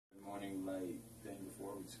light thing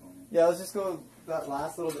before we just go in? Yeah, let's just go that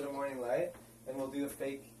last little bit of morning light, and we'll do a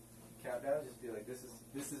fake countdown. Just be like, this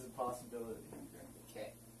is a possibility.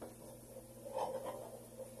 Okay.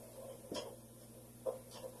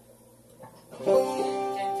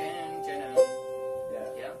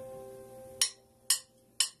 Yeah.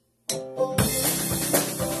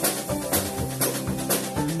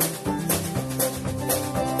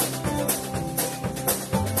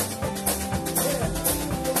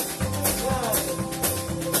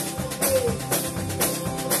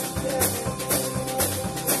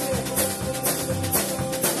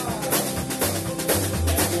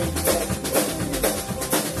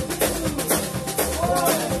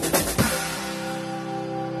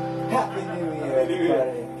 Happy New Year,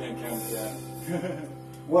 everybody. Can't count that.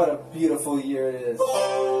 What a beautiful year it is.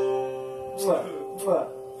 Mwah, mwah,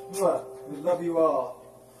 mwah. We love you all.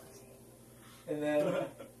 And then,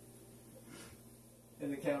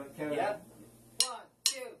 in the count. Yep. 1,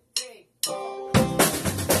 2, 3, 4.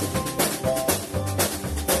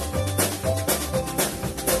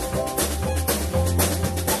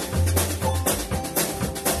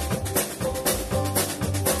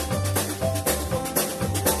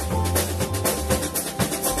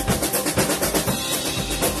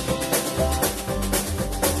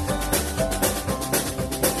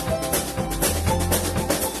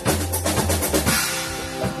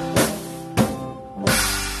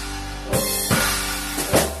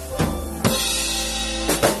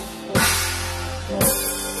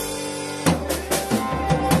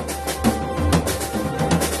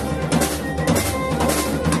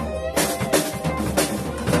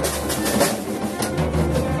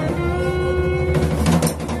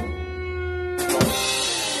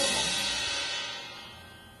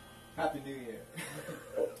 Happy New Year.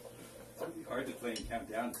 It's really hard to play and count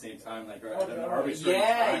down at the same time, like Oh, at an no. arbitrary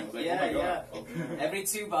time. It's like, oh my God. Every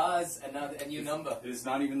 2 bars, a new number. It's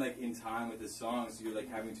not even like in time with the song, so you're like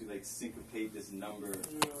having to like syncopate this number.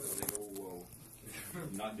 It's like, oh whoa,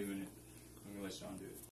 I'm not doing it. I'm gonna let Sean do it.